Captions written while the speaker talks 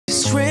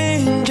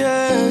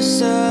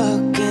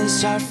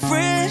start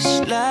fresh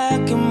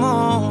like a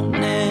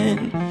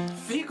morning.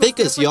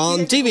 Ficus, you're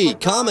on TV,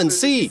 come and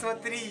see.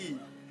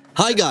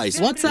 Hi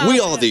guys, what's up? We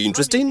are the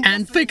Interesting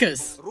and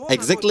Ficus.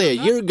 Exactly a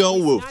year ago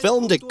we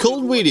filmed a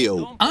cool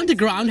video.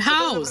 Underground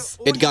House.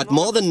 It got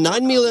more than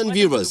 9 million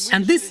viewers.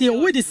 And this year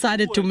we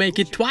decided to make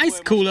it twice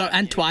cooler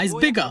and twice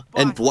bigger.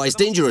 And twice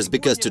dangerous,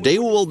 because today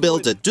we will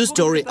build a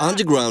 2-story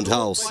underground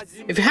house.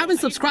 If you haven't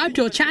subscribed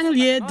to our channel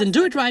yet, then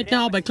do it right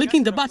now by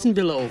clicking the button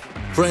below.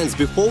 Friends,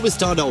 before we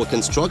start our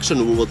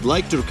construction, we would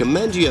like to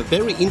recommend you a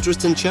very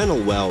interesting channel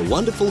where our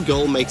wonderful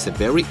girl makes a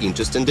very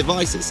interesting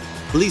devices.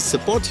 Please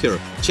support her,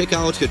 check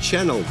out her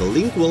channel, the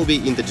link will be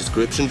in the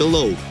description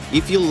below.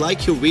 If you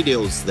like her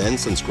videos, then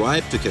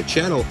subscribe to her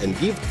channel and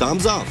give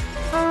thumbs up.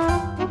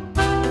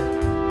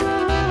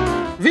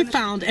 We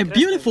found a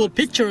beautiful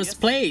picturesque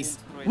place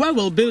where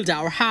we'll build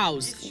our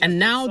house. And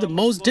now the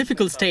most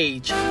difficult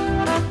stage.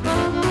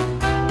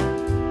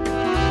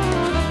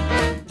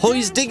 Who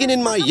is digging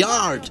in my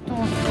yard?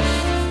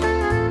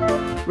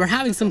 We're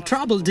having some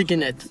trouble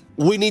digging it.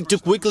 We need to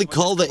quickly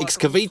call the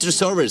excavator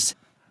service.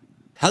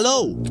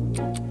 Hello?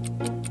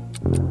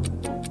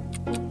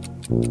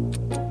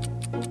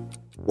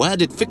 Where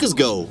did Ficus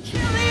go? Kill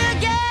me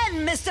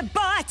again, Mr.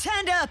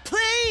 Bartender,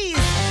 please!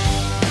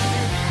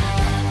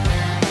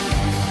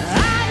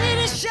 I need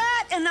a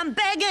shot and I'm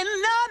begging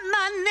on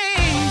my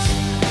knees.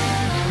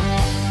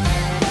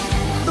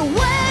 The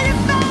way to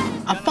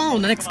find... I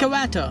found an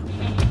excavator.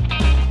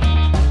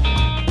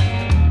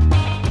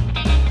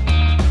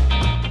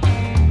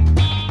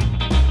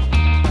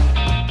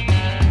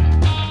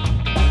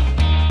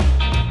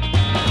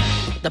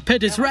 The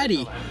pit is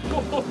ready.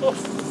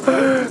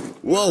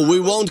 Whoa, we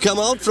won't come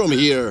out from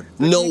here.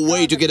 No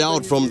way to get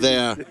out from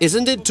there.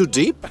 Isn't it too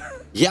deep?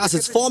 Yes,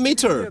 it's 4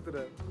 meters.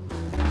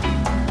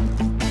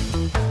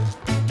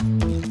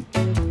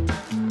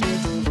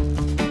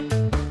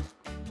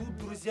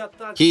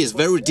 He is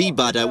very deep,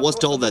 but I was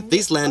told that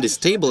this land is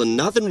stable and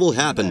nothing will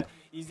happen.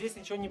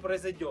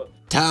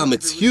 Damn,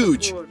 it's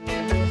huge.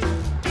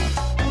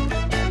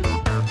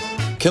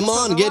 Come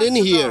on, get in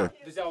here.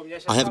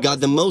 I have got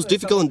the most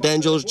difficult and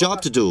dangerous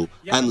job to do.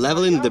 I'm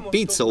leveling the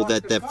pit so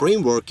that the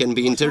framework can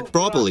be entered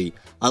properly.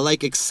 I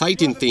like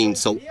exciting things,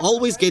 so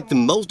always get the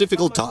most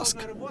difficult task.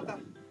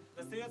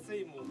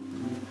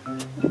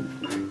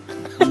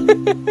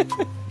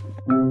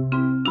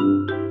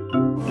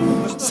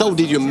 So,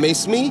 did you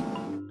miss me?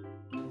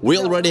 We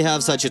already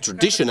have such a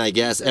tradition, I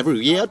guess, every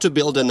year to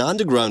build an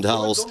underground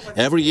house.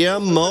 Every year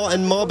more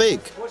and more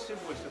big.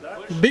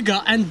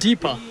 Bigger and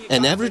deeper.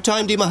 And every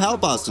time Dima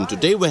helps us, and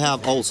today we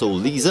have also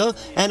Lisa,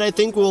 and I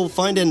think we'll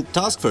find a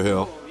task for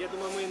her.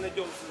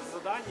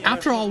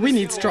 After all, we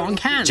need strong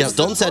hands. Just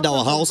don't set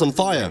our house on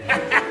fire.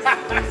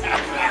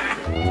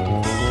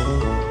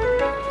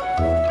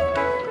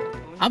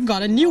 I've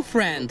got a new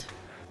friend.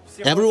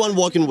 Everyone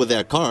walking with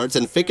their carts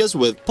and Ficus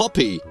with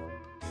Poppy.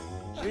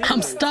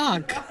 I'm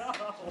stuck.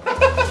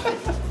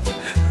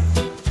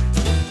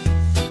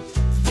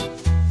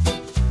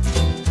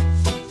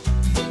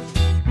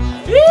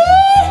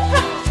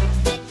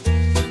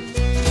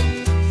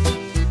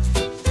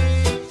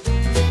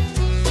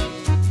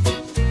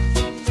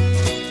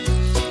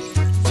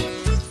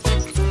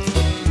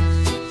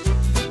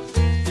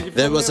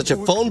 There was such a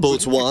phone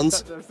booth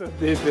once.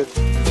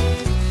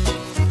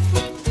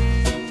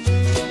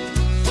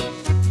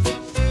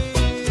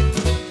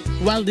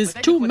 Well, these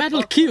 2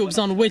 metal cubes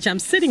on which I'm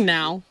sitting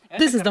now,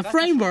 this is the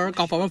framework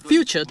of our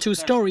future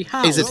 2-story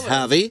house. Is it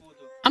heavy?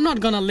 I'm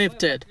not gonna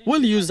lift it.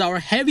 We'll use our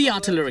heavy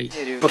artillery.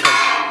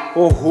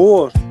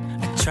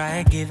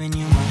 Try giving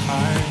you my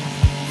heart.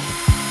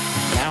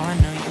 Now I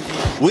know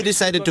you. We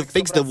decided to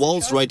fix the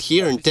walls right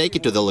here and take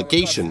it to the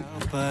location.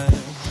 But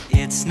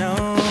it's no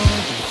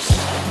use.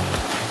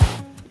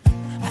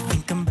 I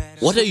think I'm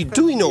better. What are you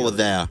doing over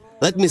there?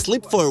 Let me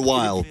sleep for a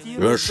while.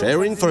 We're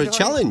sharing for a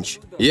challenge.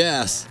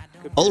 Yes.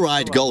 All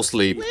right, go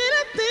sleep. When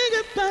I think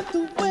about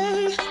the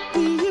way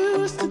we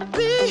used to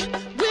be,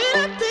 when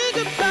I think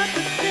about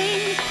the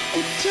things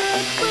you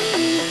took from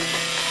me,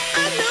 I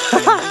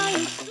know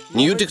that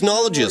New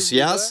technologies,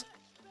 yes?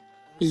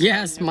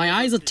 Yes, my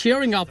eyes are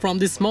tearing up from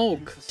the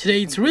smoke.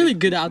 Today it's really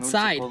good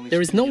outside.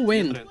 There is no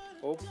wind.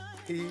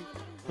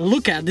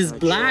 Look at these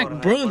black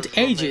burnt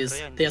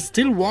edges. They are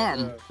still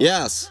warm.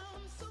 Yes.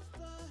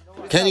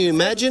 Can you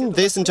imagine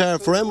this entire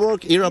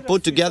framework Ira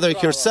put together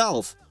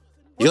herself?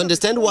 You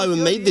understand why we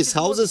made these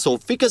houses so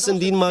Ficus and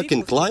Dinma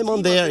can climb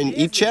on there and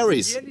eat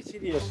cherries? I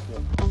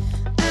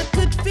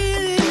could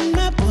feel it in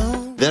my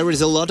bones. There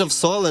is a lot of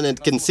soil and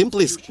it can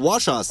simply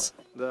squash us.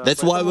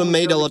 That's why we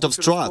made a lot of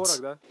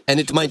struts. And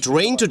it might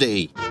rain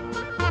today.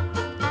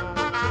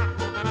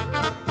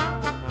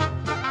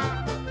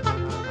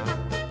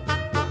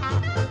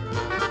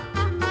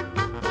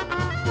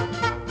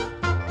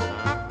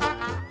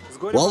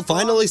 Well,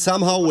 finally,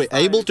 somehow we're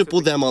able to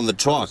put them on the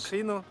truck.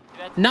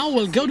 Now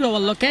we'll go to our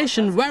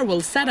location where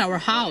we'll set our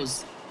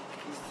house.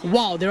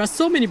 Wow, there are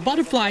so many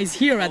butterflies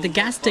here at the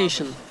gas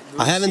station.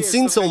 I haven't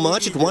seen so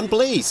much at one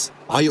place.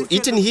 Are you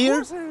eating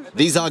here?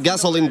 These are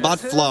gasoline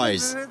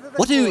butterflies.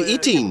 What are you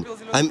eating?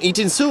 I'm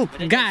eating soup.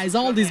 Guys,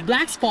 all these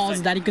black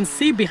spots that you can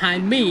see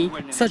behind me,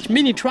 such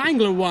mini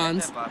triangular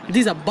ones,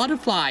 these are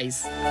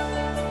butterflies.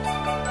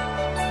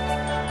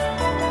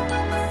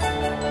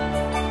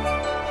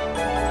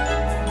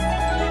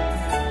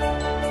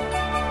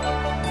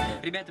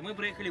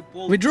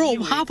 We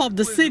drove half of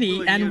the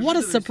city, and what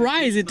a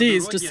surprise it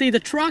is to see the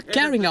truck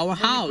carrying our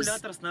house.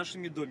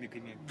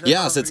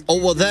 Yes, it's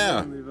over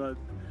there.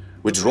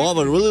 We drove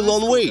a really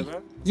long way.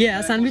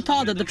 Yes, and we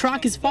thought that the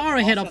truck is far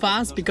ahead of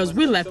us because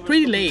we left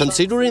pretty late.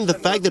 Considering the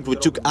fact that we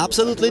took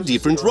absolutely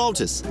different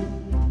routes.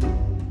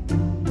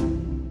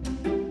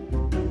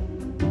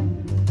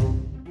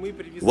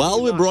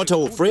 Well, we brought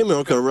our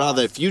framework, or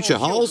rather future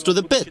house, to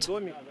the pit.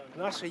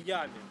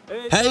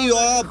 Hey, you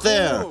are up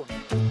there!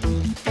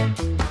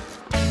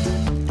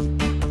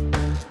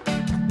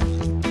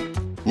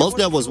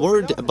 Mostly I was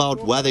worried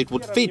about whether it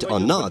would fit or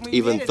not,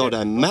 even thought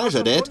I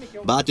measured it,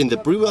 but in the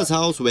previous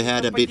house we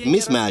had a bit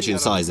mismatch in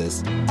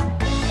sizes.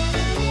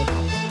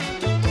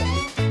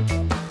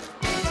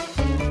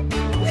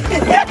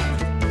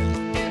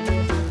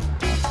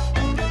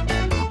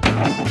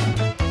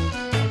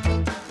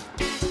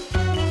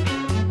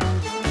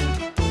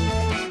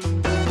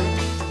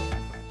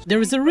 There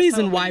is a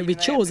reason why we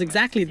chose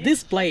exactly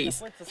this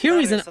place. Here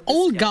is an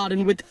old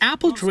garden with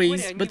apple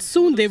trees, but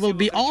soon they will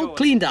be all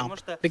cleaned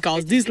up,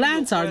 because these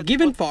lands are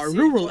given for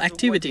rural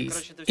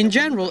activities. In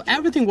general,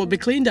 everything will be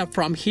cleaned up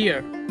from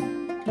here.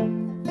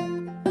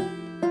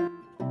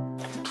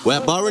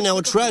 We're borrowing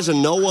our treasure,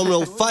 no one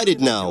will fight it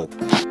now.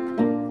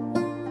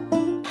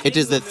 It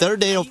is the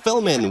third day of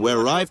filming. We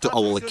arrived to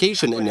our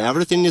location and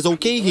everything is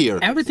okay here.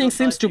 Everything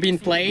seems to be in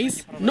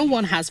place, no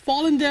one has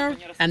fallen there,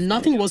 and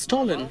nothing was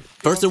stolen.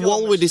 First of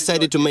all, we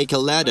decided to make a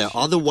ladder,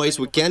 otherwise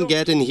we can't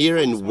get in here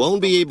and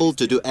won't be able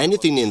to do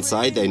anything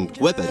inside and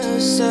equip it.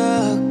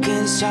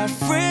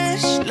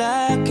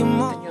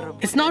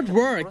 It's not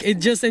work,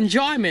 it's just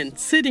enjoyment,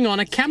 sitting on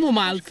a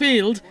chamomile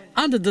field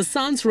under the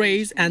sun's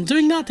rays and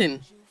doing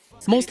nothing.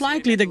 Most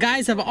likely the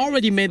guys have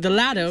already made the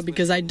ladder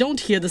because I don't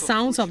hear the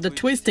sounds of the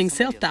twisting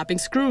self-tapping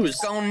screws.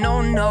 Oh,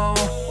 no, no,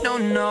 no,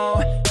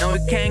 no, no, we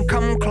can't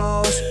come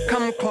close,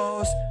 come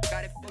close.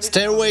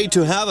 Stairway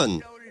to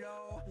heaven.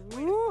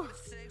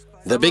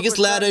 The biggest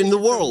ladder in the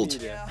world.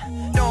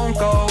 Don't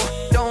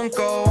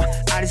go,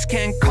 I just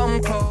can't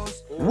come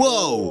close.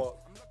 Whoa!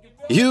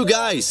 You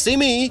guys, see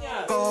me?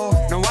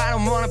 No, I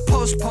don't wanna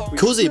postpone.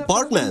 Cozy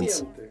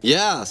apartments.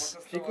 Yes.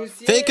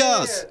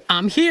 Ficus.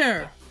 I'm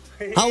here.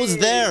 How's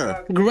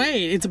there?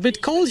 Great, it's a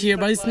bit cold here,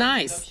 but it's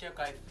nice.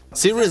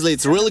 Seriously,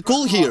 it's really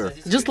cool here.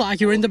 Just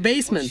like you're in the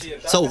basement.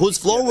 So whose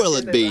floor will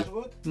it be?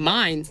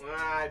 Mine.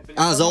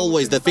 As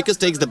always, the Ficus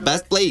takes the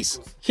best place.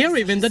 Here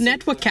even the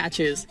network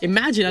catches.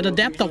 Imagine at a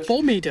depth of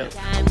 4 meters.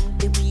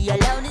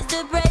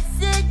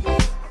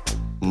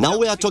 Now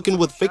we are talking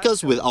with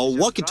Ficus with our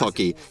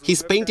walkie-talkie.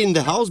 He's painting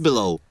the house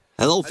below.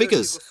 Hello,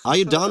 Ficus. Are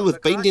you done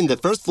with painting the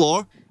first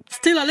floor?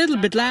 Still a little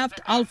bit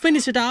left. I'll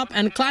finish it up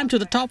and climb to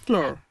the top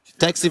floor.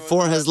 Taxi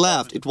 4 has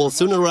left. It will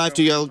soon arrive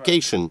to your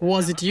location.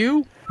 Was it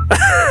you?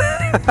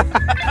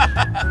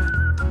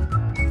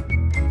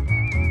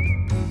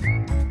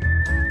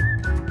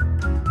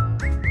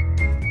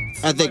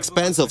 At the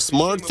expense of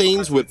smart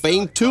things, we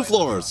paint 2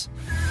 floors.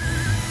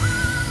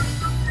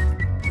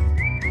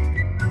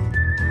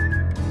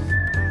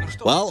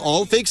 Well,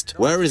 all fixed.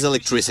 Where is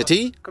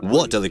electricity?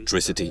 What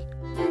electricity?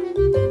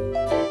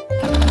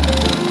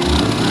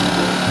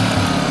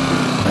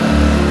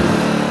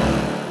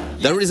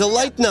 There is a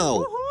light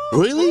now.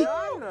 Really?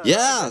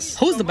 Yes.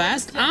 Who's the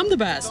best? I'm the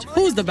best.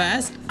 Who's the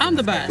best? I'm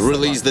the best.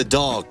 Release the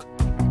dog.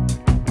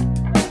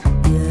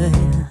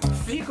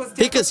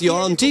 Ficus, you're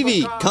on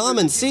TV. Come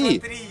and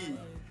see.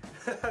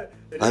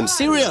 I'm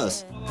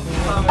serious.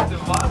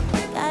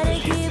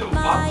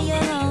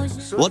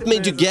 What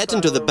made you get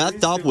into the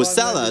bathtub with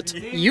salad?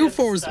 You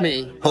forced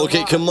me.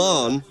 Okay, come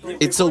on.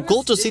 It's so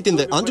cool to sit in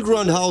the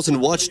underground house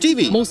and watch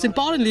TV. Most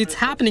importantly, it's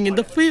happening in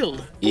the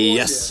field.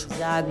 Yes.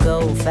 I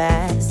go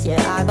fast,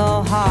 yeah, I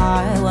go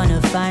hard.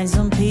 Wanna find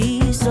some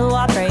peace, so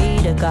I pray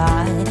to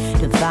God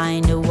to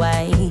find a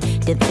way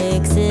to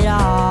fix it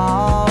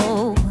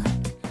all.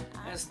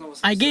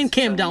 I again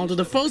came down to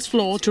the first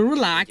floor to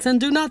relax and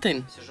do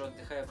nothing.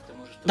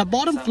 The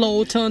bottom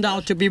floor turned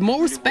out to be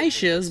more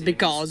spacious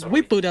because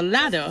we put a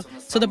ladder,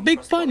 so the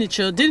big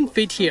furniture didn't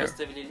fit here.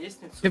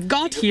 We've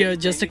got here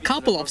just a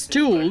couple of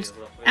stools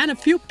and a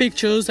few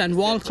pictures and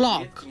wall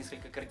clock.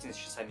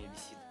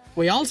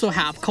 We also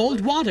have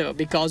cold water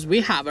because we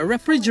have a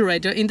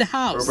refrigerator in the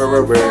house.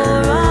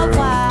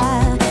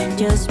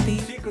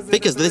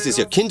 Because this is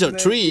your kinder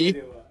tree.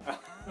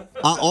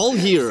 Are all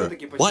here?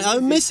 Why are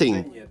you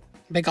missing?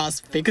 Because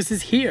Ficus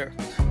is here.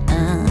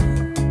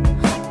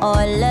 All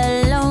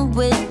alone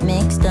with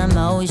mixed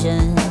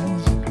emotions.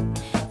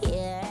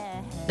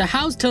 Yeah. The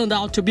house turned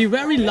out to be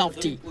very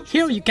lofty.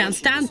 Here you can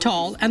stand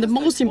tall, and the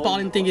most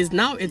important thing is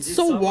now it's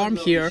so warm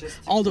here,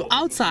 although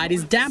outside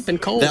is damp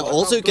and cold. There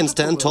also you can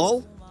stand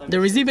tall?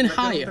 There is even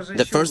higher.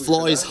 The first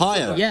floor is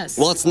higher? Yes.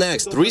 What's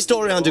next?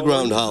 3-story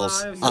underground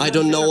house? I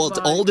don't know, it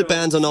all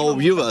depends on our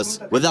viewers.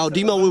 Without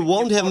Dima we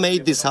won't have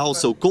made this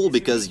house so cool,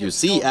 because you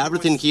see,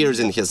 everything here is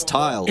in his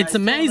style. It's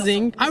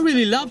amazing. I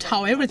really loved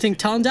how everything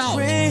turned out.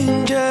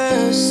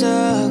 Strangers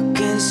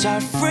against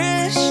our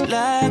fresh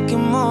like a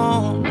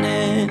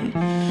morning.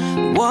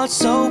 What's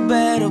so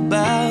bad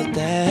about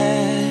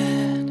that?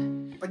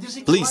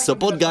 Please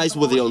support guys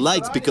with your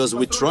likes, because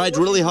we tried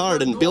really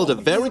hard and built a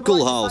very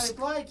cool house.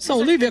 So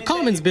leave your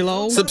comments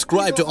below.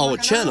 Subscribe to our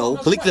channel,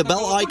 click the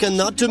bell icon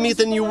not to miss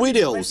the new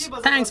videos.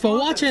 Thanks for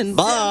watching.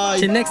 Bye!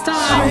 Till next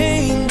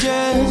time.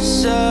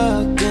 Strangers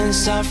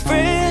against our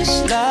fresh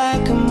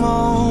like a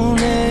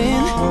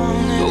morning.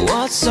 But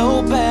what's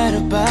so bad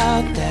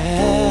about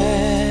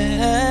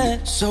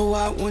that? So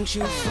why won't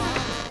you?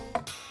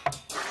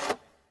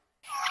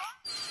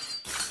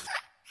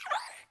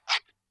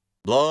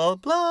 Blah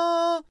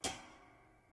blah.